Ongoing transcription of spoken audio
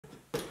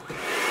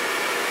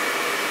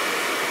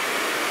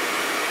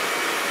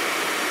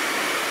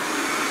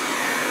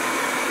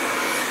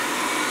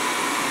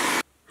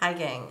Hi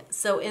gang,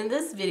 so in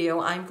this video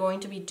I'm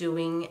going to be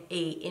doing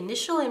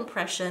initial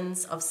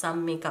impressions of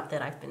some makeup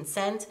that I've been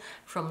sent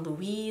from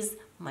Louise,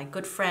 my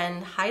good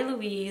friend. Hi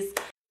Louise.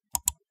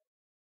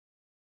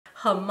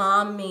 Her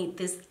mom made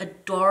this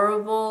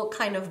adorable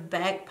kind of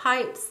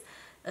bagpipes.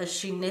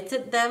 She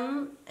knitted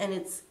them and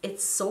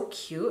it's so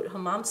cute. Her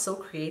mom's so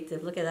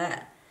creative. Look at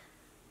that.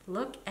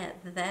 Look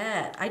at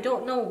that. I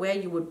don't know where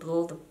you would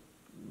blow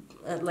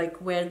the like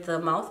where the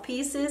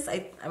mouthpiece is.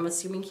 I'm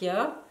assuming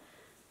here.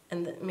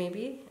 And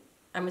maybe,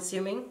 I'm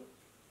assuming,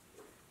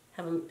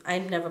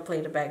 I've never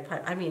played a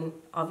bagpipe. I mean,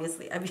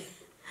 obviously,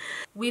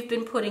 we've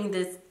been putting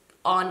this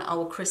on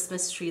our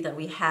Christmas tree that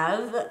we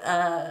have.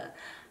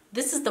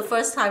 This is the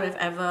first time I've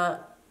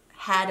ever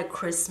had a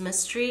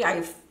Christmas tree.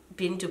 I've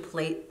been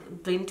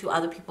to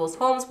other people's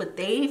homes, but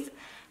they've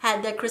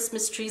had their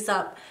Christmas trees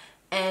up.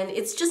 And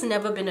it's just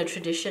never been a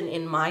tradition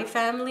in my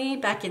family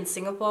back in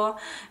Singapore.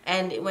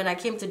 And when I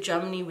came to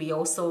Germany, we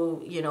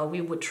also, you know, we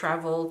would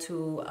travel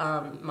to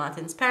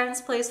Martin's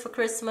parents' place for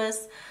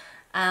Christmas.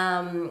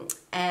 And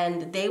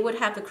they would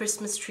have the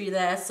Christmas tree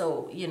there.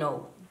 So, you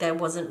know, there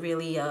wasn't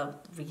really a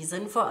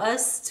reason for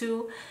us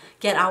to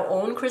get our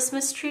own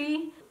Christmas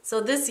tree.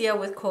 So this year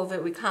with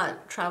COVID, we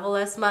can't travel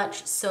as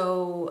much.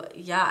 So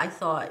yeah, I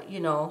thought, you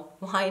know,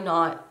 why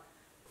not?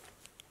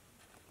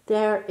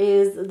 There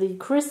is the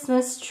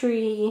Christmas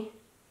tree.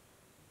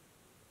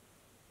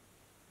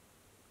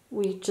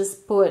 We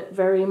just put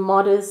very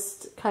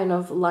modest kind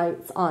of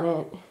lights on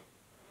it.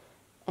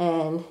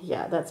 And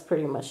yeah, that's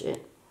pretty much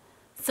it.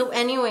 So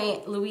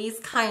anyway, Louise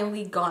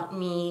kindly got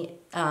me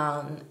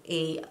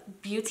a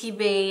Beauty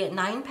Bay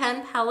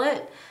 9-pan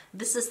palette.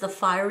 This is the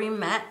Fiery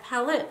Matte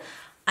palette.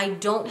 I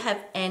don't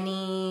have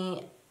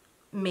any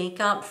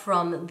makeup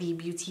from the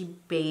Beauty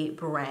Bay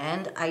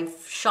brand.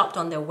 I've shopped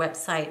on their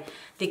website.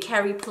 They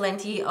carry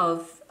plenty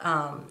of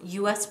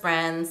US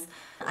brands.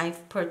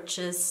 I've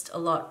purchased a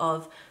lot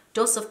of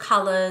Dose of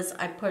Colors.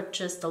 I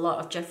purchased a lot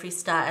of Jeffree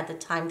Star at the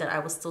time that I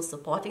was still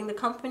supporting the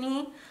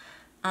company.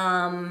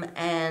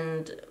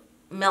 And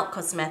Melt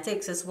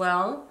Cosmetics as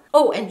well.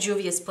 Oh, and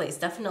Juvia's Place,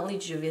 definitely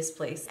Juvia's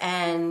Place.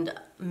 And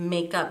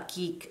Makeup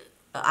Geek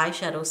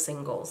eyeshadow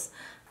singles.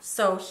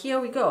 So here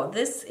we go.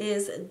 This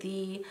is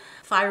the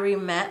Fiery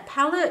Matte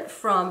palette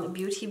from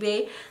Beauty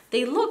Bay.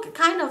 They look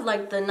kind of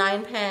like the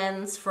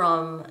 9-pans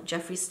from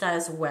Jeffree Star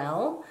as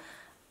well.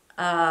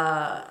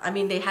 I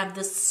mean, they have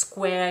this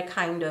square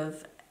kind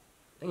of,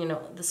 you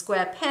know, the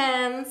square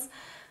pans,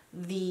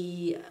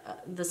 the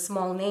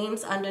small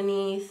names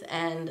underneath,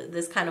 and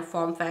this kind of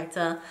form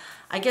factor.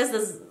 I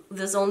guess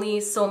there's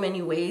only so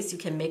many ways you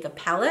can make a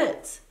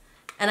palette.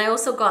 And I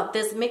also got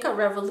this Makeup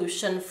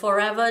Revolution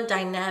Forever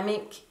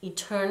Dynamic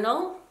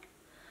Eternal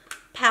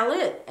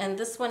palette. And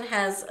this one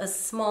has a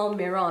small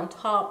mirror on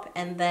top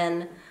and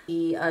then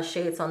the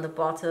shades on the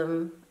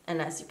bottom.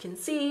 And as you can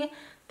see,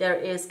 there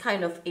is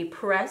kind of a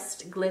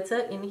pressed glitter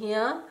in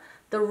here.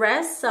 The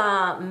rest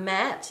are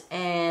matte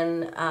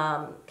and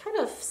kind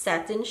of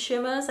satin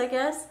shimmers, I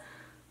guess.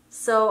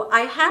 So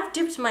I have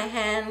dipped my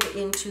hand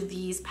into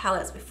these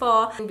palettes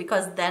before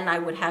because then I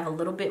would have a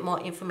little bit more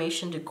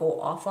information to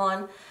go off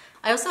on.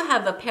 I also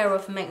have a pair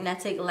of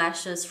magnetic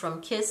lashes from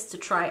Kiss to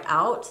try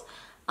out.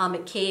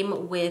 It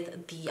came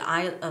with the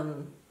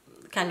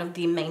kind of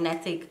the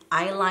magnetic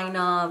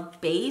eyeliner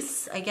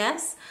base, I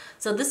guess.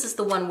 So this is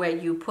the one where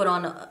you put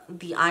on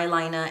the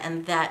eyeliner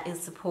and that is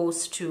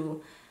supposed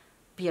to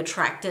be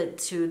attracted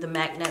to the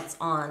magnets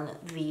on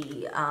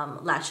the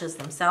lashes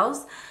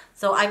themselves.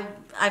 So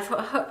I've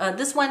heard,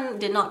 this one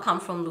did not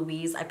come from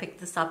Louise. I picked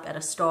this up at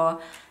a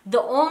store.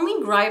 The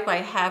only gripe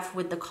I have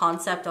with the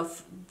concept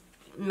of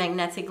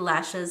magnetic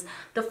lashes,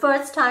 the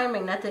first time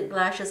magnetic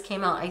lashes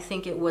came out, I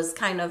think it was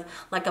kind of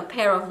like a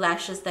pair of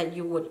lashes that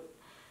you would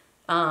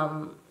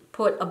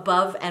put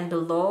above and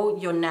below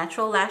your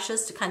natural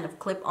lashes to kind of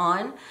clip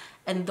on,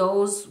 and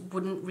those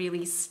wouldn't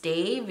really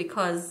stay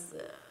because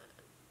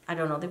I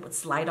don't know, they would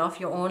slide off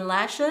your own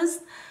lashes.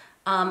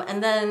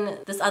 And then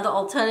this other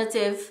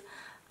alternative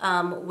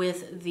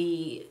with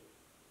the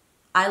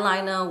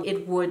eyeliner,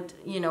 it would,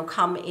 you know,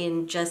 come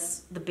in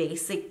just the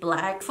basic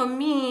black. For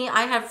me,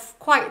 I have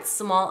quite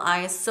small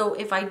eyes, so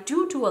if I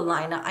do a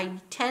liner, I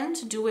tend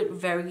to do it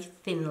very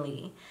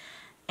thinly.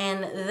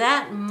 And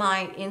that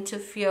might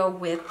interfere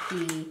with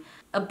the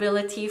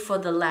ability for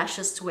the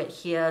lashes to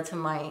adhere to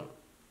my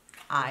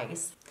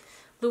eyes.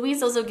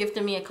 Louise also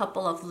gifted me a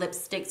couple of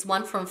lipsticks,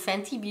 one from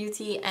Fenty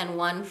Beauty and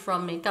one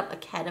from Makeup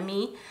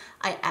Academy.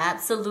 I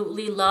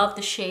absolutely love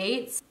the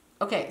shades.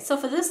 Okay, so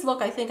for this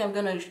look, I think I'm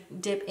gonna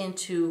dip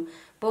into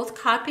both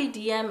Carpe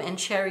Diem and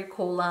Cherry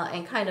Cola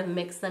and kind of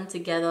mix them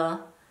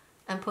together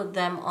and put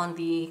them on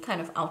the kind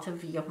of outer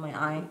V of my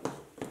eye.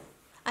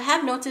 I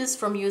have noticed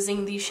from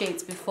using these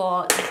shades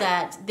before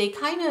that they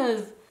kind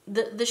of,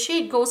 the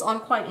shade goes on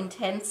quite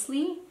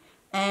intensely,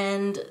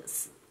 and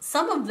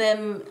some of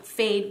them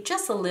fade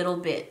just a little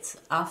bit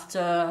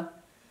after,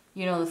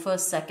 you know, the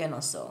first second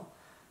or so.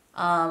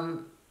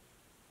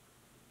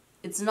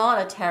 It's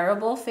not a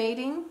terrible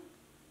fading,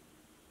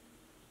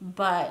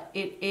 but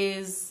it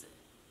is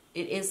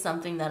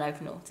something that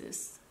I've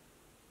noticed.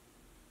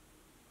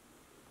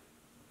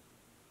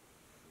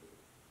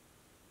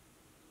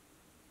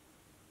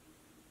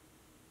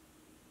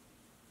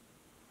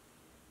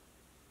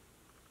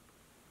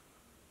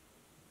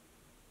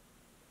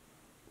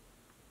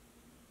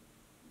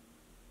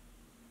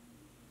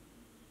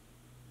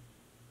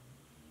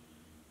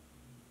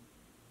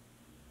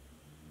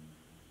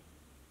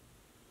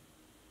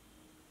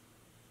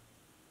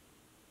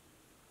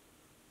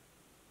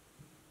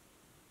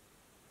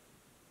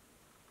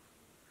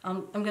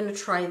 I'm gonna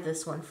try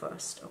this one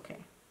first, okay.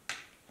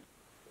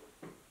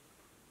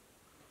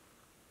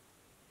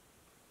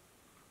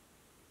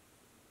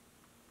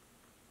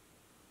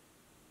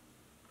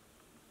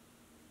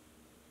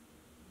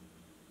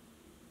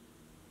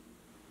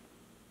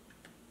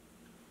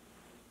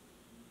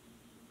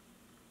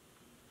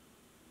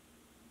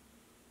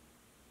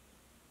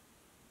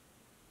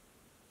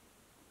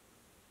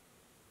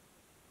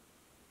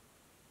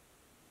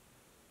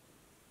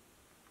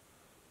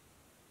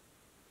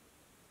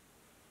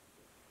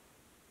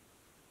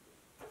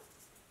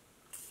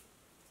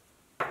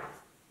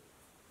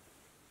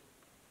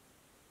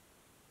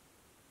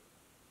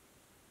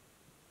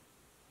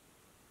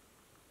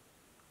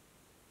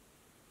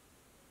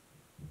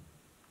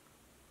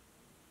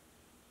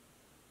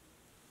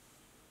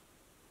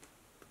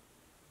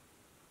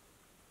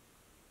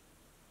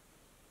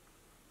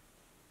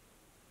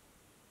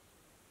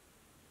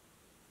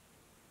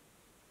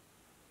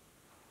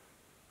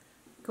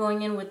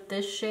 Going in with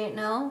this shade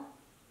now.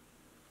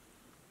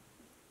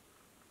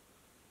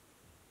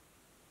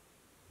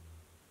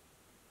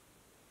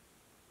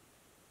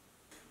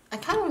 I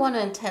kind of want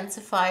to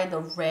intensify the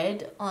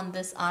red on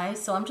this eye,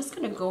 so I'm just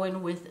going to go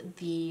in with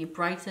the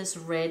brightest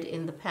red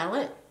in the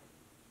palette.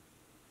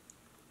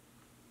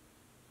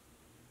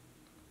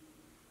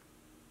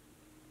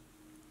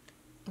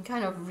 And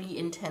kind of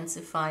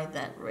re-intensify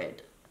that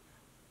red.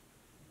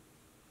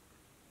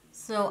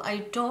 So I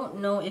don't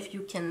know if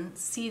you can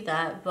see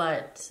that,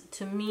 but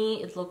to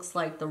me it looks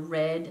like the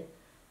red,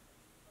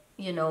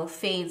 you know,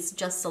 fades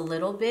just a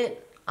little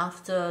bit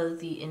after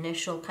the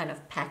initial kind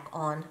of pack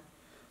on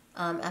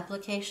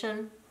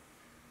application.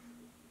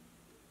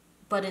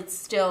 But it's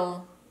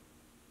still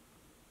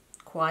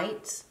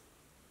quite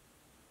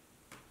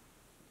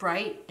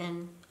bright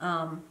and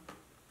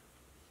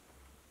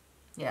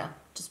yeah,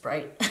 just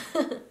bright.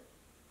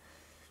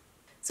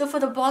 So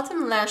for the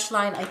bottom lash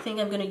line, I think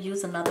I'm going to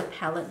use another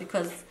palette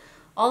because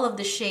all of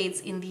the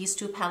shades in these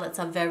two palettes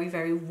are very,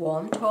 very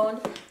warm toned.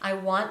 I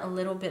want a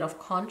little bit of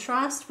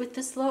contrast with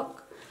this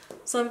look.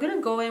 So I'm going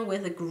to go in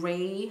with a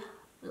gray,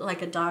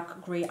 like a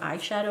dark gray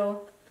eyeshadow.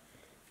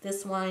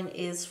 This one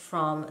is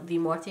from the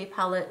Muerte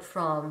palette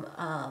from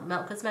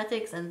Melt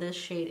Cosmetics, and this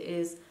shade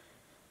is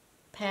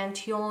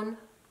Pantheon,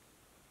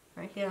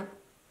 right here.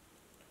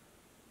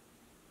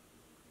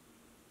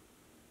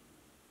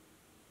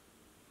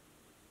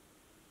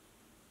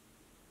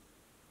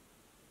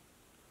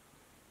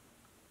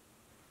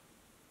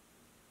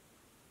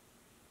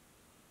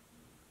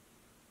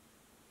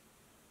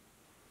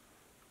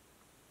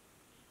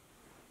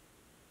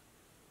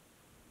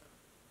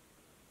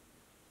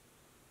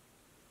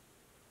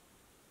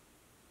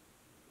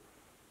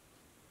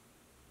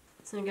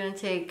 So I'm going to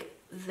take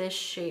this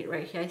shade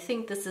right here. I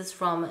think this is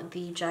from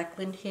the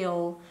Jaclyn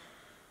Hill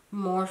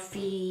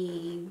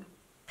Morphe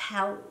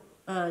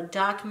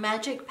Dark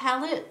Magic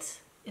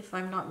palette, if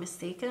I'm not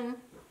mistaken.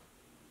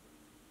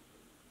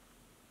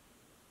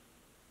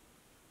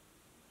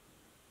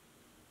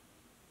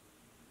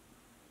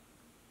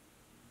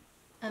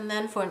 And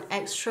then for an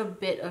extra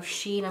bit of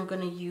sheen, I'm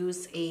going to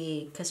use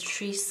a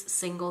Catrice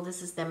single.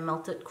 This is the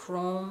Melted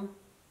Chrome.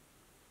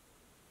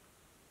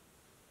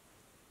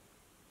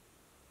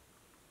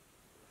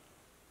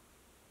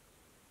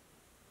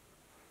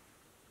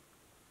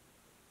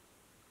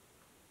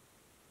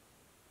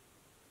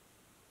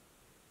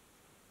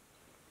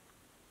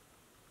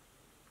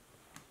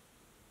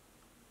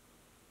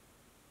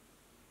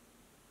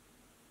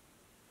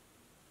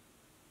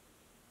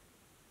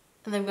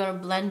 And I'm going to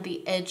blend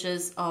the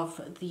edges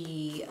of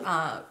the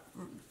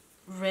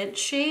red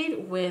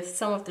shade with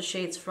some of the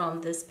shades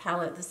from this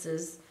palette. This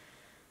is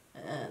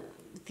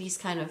these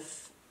kind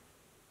of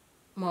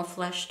more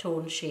flesh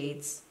tone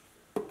shades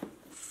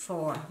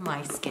for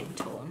my skin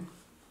tone.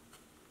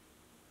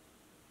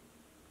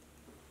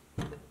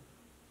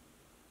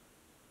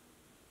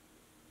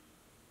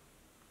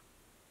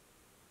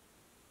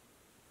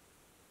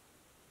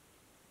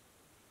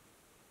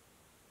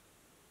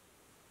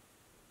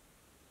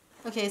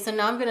 Okay, so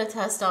now I'm going to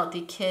test out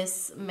the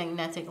Kiss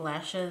magnetic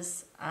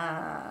lashes.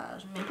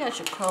 Maybe I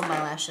should curl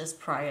my lashes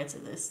prior to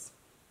this.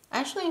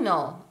 Actually,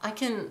 no. I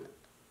can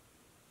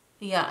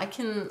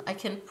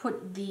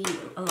put the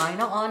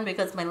liner on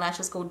because my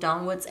lashes go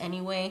downwards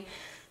anyway,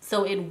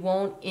 so it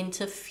won't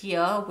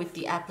interfere with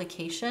the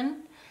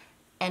application.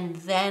 And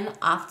then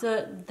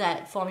after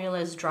that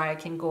formula is dry, I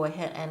can go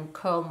ahead and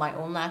curl my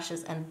own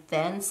lashes and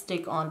then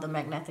stick on the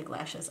magnetic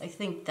lashes. I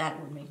think that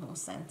would make more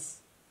sense.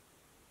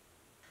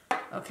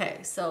 Okay,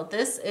 so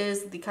this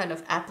is the kind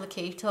of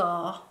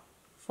applicator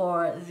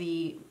for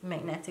the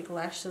magnetic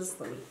lashes.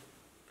 Let me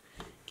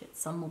get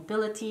some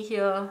mobility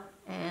here,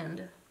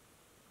 and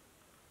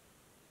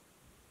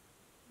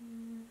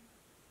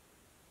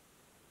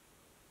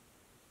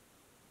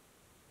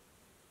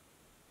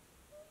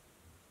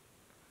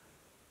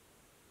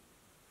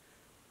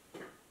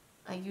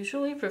I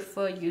usually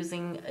prefer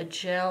using a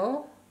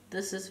gel.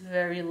 This is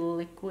very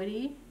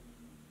liquidy.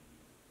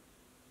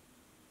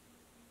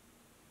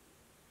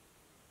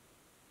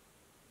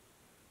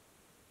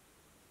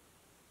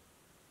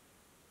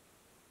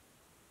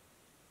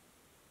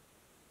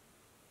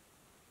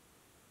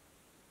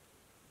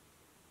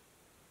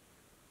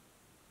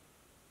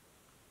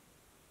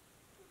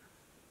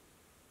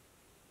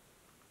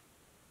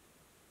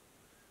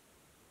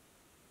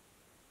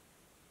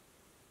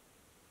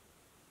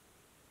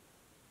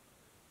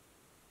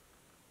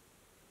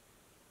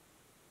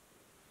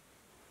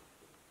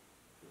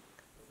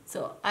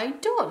 So I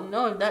don't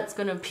know if that's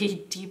gonna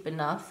be deep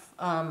enough,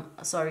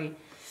 sorry,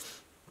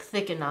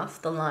 thick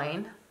enough, the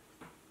line.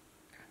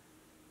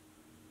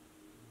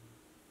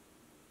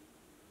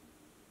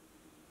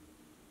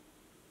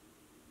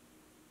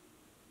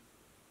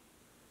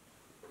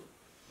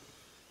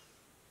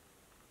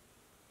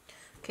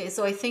 Okay,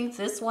 so I think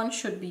this one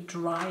should be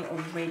dry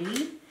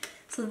already.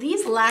 So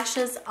these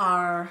lashes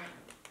are,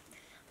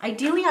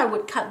 ideally I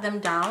would cut them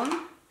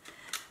down,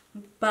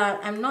 but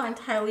I'm not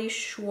entirely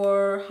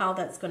sure how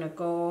that's gonna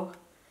go.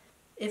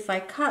 If I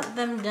cut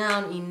them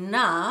down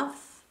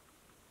enough,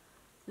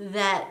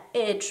 that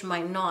edge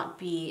might not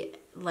be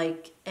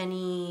like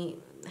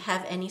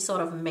have any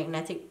sort of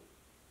magnetic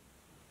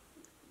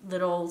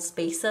little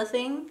spacer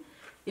thing.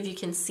 If you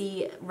can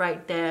see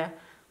right there,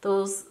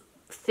 those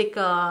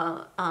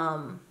thicker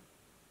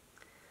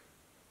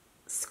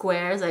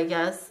squares, I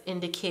guess,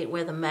 indicate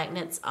where the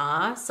magnets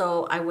are.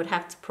 So I would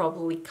have to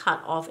probably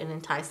cut off an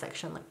entire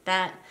section like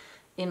that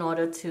in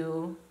order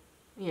to,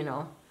 you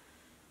know,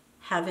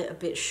 have it a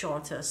bit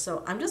shorter.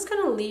 So I'm just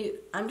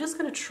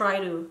gonna try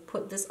to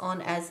put this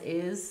on as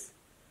is.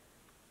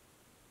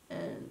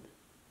 And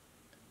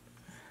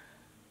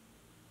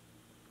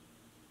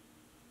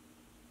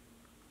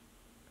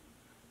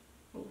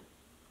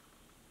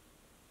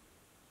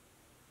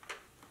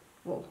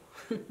whoa.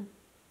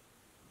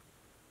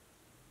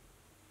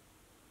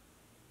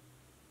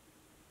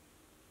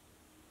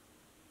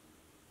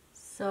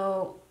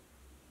 So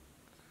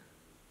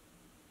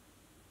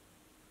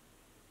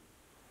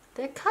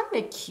they're kind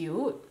of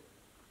cute.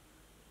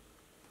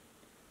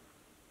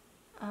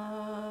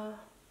 Hold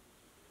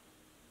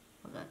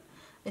on.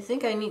 I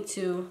think I need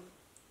to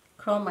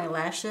curl my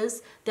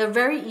lashes. They're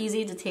very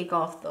easy to take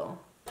off though.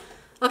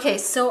 Okay,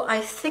 so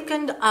I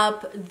thickened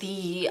up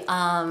the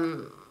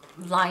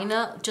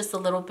liner just a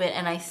little bit,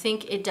 and I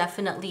think it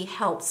definitely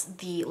helps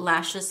the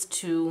lashes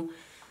to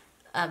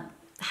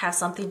have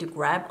something to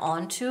grab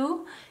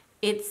onto.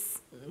 It's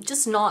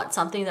just not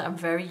something that I'm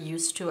very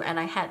used to, and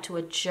I had to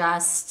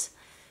adjust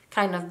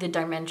kind of the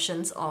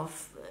dimensions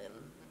of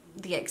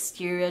the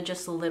exterior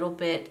just a little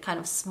bit, kind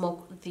of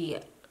smoke the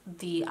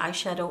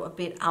eyeshadow a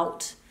bit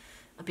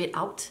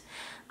out.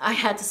 I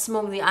had to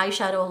smoke the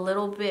eyeshadow a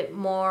little bit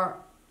more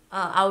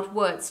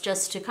outwards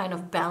just to kind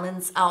of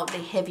balance out the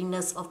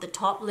heaviness of the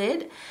top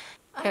lid.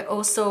 I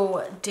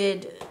also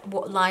did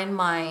line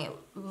my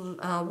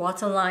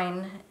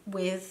waterline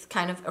with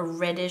kind of a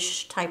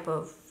reddish type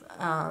of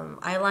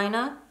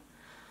eyeliner.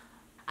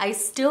 I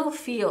still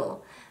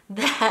feel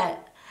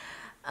that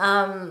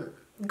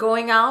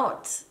going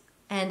out,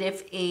 and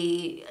if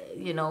a,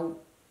 you know,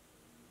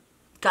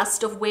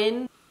 gust of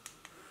wind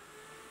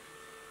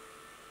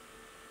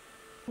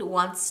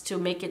wants to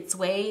make its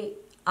way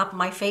up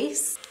my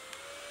face,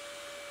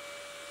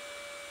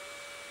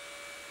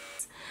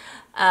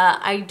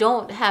 I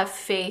don't have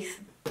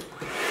faith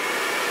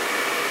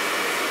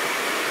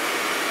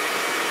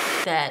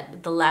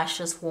that the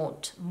lashes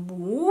won't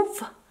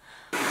move.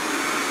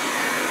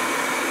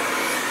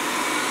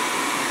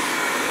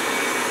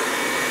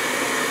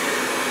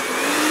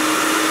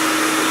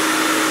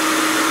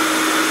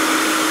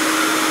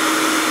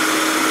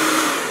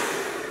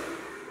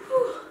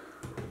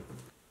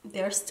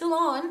 They're still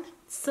on,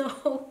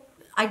 so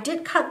I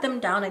did cut them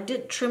down. I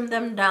did trim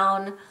them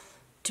down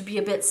to be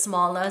a bit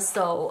smaller,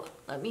 so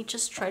let me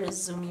just try to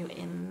zoom you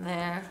in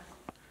there.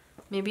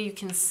 Maybe you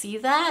can see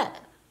that.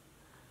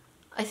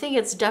 I think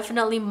it's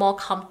definitely more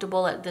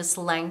comfortable at this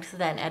length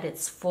than at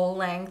its full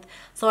length.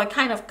 So I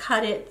kind of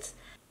cut it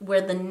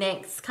where the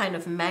next kind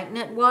of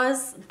magnet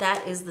was.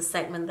 That is the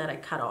segment that I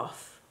cut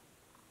off.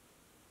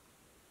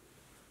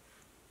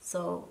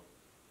 So,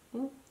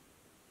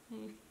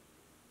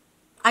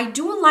 I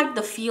do like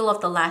the feel of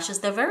the lashes.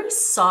 They're very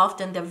soft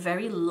and they're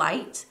very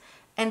light,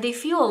 and they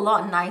feel a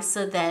lot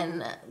nicer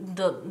than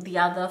the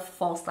other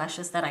false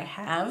lashes that I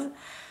have.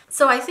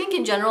 So I think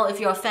in general, if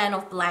you're a fan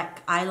of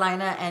black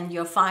eyeliner and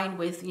you're fine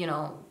with, you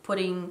know,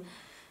 putting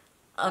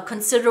a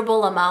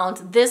considerable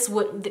amount, this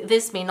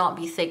may not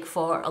be thick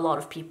for a lot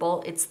of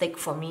people. It's thick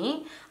for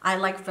me. I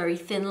like very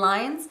thin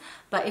lines,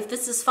 but if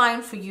this is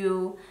fine for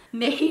you,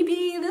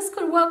 maybe this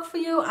could work for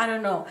you. I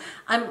don't know.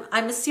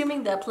 I'm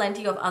assuming there are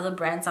plenty of other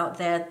brands out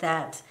there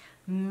that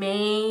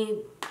may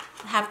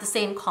have the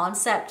same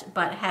concept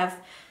but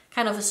have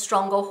kind of a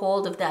stronger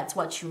hold if that's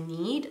what you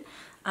need.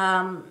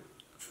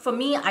 For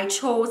me, I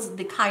chose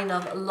the kind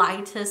of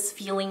lightest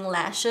feeling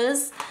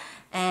lashes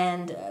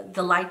and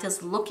the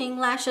lightest looking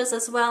lashes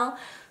as well.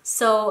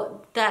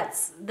 So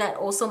that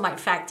also might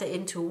factor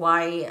into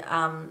why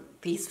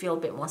these feel a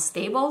bit more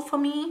stable for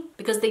me,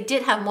 because they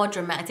did have more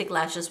dramatic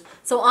lashes.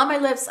 So on my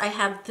lips, I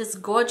have this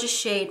gorgeous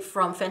shade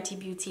from Fenty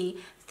Beauty.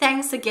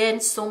 Thanks again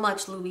so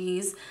much,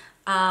 Louise.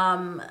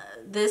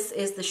 This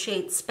is the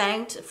shade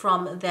Spanked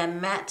from their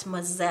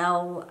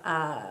Mattemoiselle,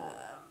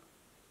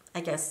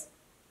 I guess,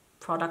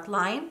 product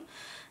line.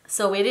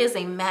 So it is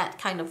a matte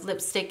kind of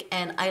lipstick,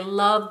 and I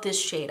love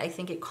this shade. I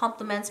think it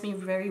complements me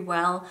very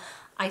well.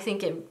 I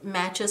think it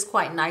matches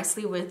quite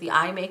nicely with the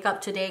eye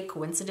makeup today,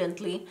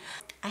 coincidentally.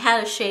 I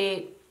had a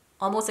shade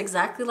almost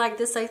exactly like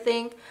this, I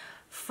think,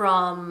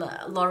 from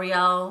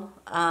L'Oreal,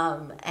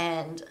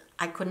 and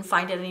I couldn't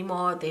find it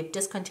anymore. They've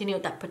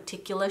discontinued that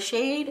particular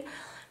shade.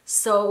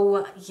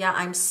 So yeah,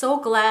 I'm so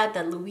glad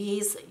that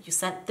Louise, you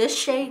sent this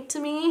shade to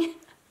me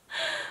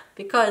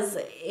because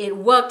it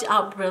worked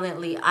out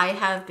brilliantly. I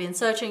have been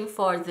searching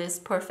for this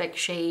perfect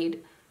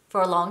shade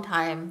for a long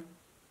time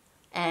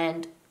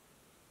and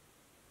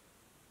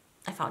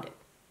I found it.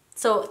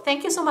 So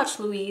thank you so much,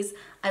 Louise.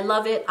 I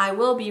love it. I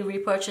will be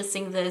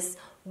repurchasing this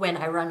when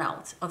I run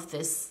out of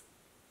this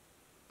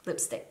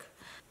lipstick.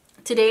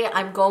 Today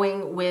I'm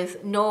going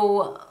with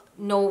no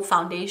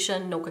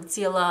foundation, no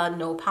concealer,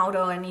 no powder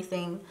or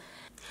anything.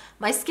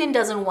 My skin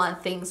doesn't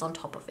want things on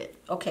top of it.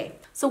 Okay,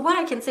 so what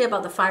I can say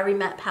about the Fiery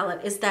Matte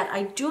palette is that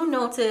I do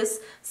notice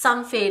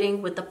some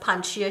fading with the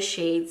punchier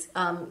shades.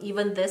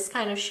 Even this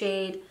kind of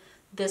shade,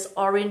 this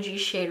orangey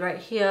shade right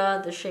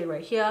here, the shade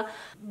right here.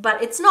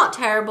 But it's not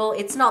terrible.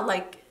 It's not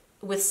like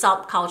with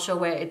Subculture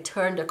where it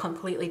turned a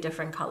completely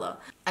different color.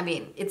 I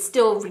mean, it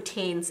still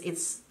retains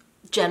its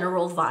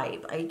general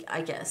vibe,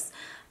 I guess.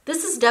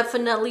 This is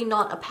definitely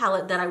not a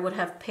palette that I would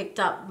have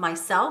picked up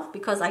myself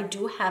because I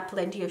do have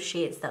plenty of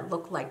shades that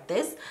look like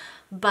this.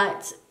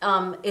 But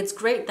it's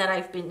great that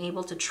I've been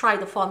able to try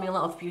the formula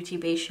of Beauty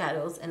Base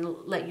shadows and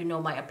let you know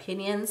my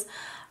opinions.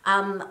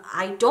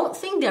 I don't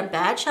think they're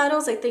bad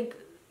shadows. I think,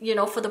 you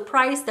know, for the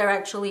price, they're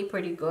actually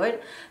pretty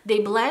good. They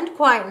blend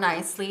quite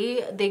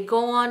nicely. They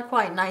go on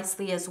quite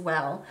nicely as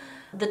well.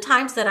 The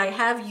times that I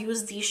have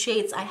used these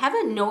shades, I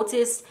haven't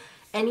noticed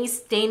any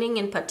staining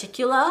in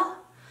particular.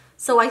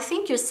 So I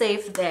think you're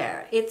safe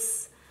there.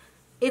 It's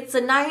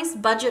a nice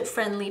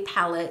budget-friendly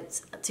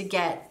palette to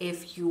get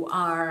if you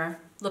are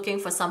looking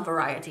for some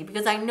variety,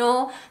 because I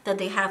know that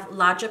they have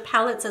larger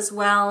palettes as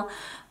well,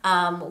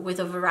 with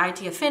a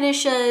variety of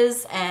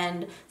finishes,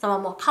 and some are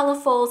more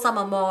colorful, some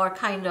are more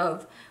kind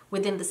of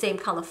within the same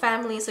color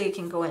family, so you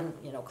can go and,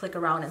 you know, click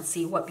around and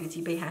see what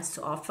Beauty Bay has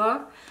to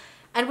offer.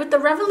 And with the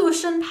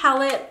Revolution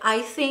palette,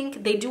 I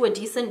think they do a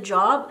decent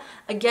job.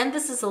 Again,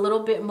 this is a little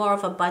bit more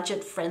of a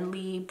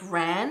budget-friendly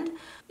brand.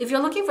 If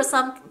you're looking for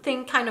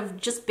something kind of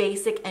just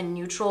basic and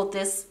neutral,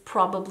 this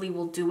probably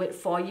will do it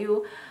for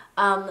you.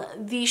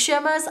 The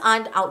shimmers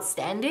aren't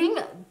outstanding,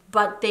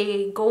 but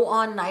they go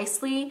on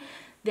nicely.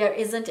 There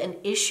isn't an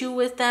issue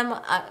with them.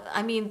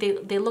 I mean,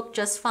 they look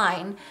just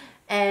fine.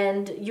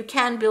 And you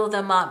can build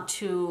them up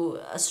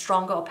to a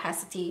stronger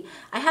opacity.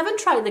 I haven't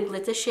tried the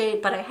glitter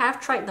shade, but I have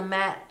tried the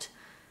matte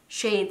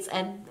shades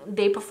and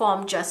they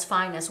perform just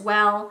fine as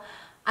well.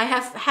 I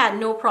have had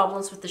no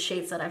problems with the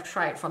shades that I've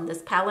tried from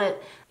this palette.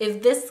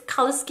 If this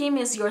color scheme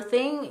is your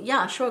thing,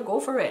 yeah, sure, go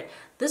for it.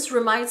 This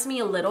reminds me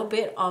a little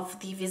bit of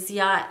the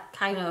Viseart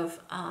kind of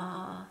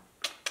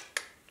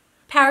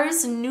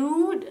Paris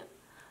Nude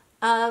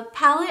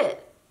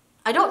palette.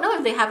 I don't know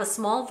if they have a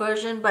small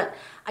version, but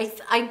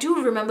I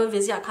do remember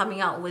Viseart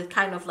coming out with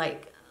kind of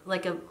like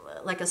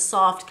a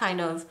soft kind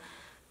of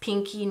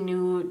pinky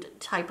nude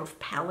type of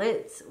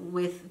palette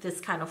with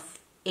this kind of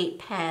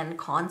 8-pan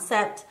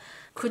concept.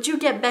 Could you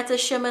get better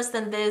shimmers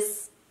than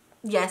this?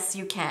 Yes,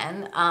 you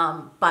can.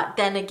 But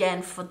then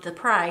again, for the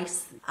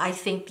price, I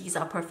think these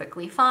are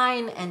perfectly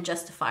fine and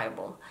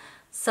justifiable.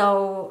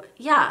 So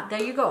yeah,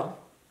 there you go.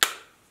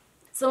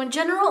 So in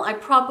general, I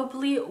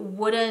probably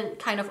wouldn't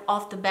kind of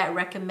off the bat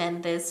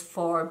recommend this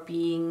for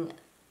being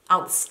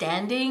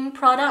outstanding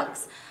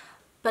products.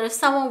 But if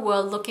someone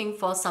were looking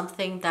for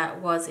something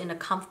that was in a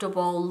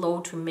comfortable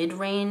low to mid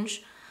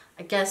range,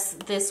 I guess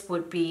this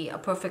would be a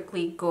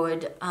perfectly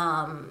good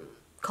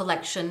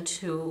collection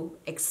to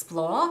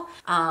explore.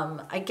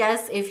 I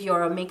guess if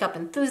you're a makeup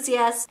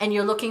enthusiast and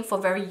you're looking for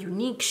very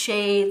unique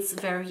shades,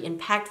 very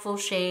impactful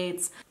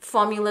shades,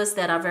 formulas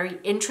that are very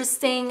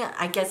interesting,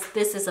 I guess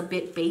this is a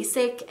bit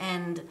basic.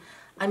 And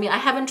I mean, I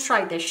haven't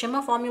tried their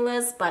shimmer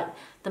formulas, but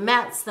the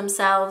mattes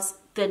themselves,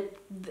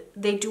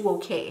 they do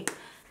okay.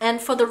 And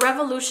for the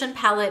Revolution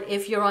palette,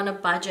 if you're on a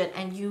budget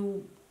and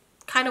you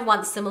kind of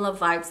want similar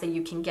vibes that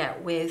you can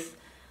get with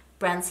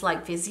brands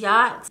like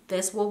Viseart,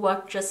 this will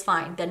work just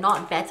fine. They're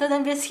not better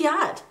than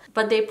Viseart,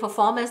 but they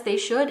perform as they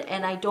should,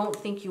 and I don't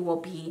think you will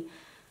be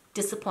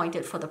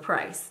disappointed for the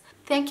price.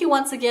 Thank you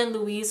once again,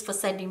 Louise, for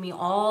sending me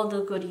all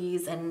the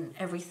goodies and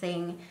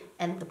everything,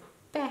 and the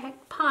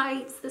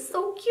bagpipes, they're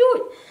so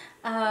cute.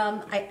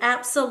 I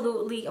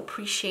absolutely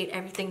appreciate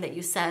everything that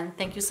you send.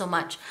 Thank you so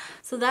much.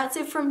 So that's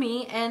it from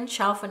me, and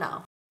ciao for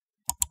now.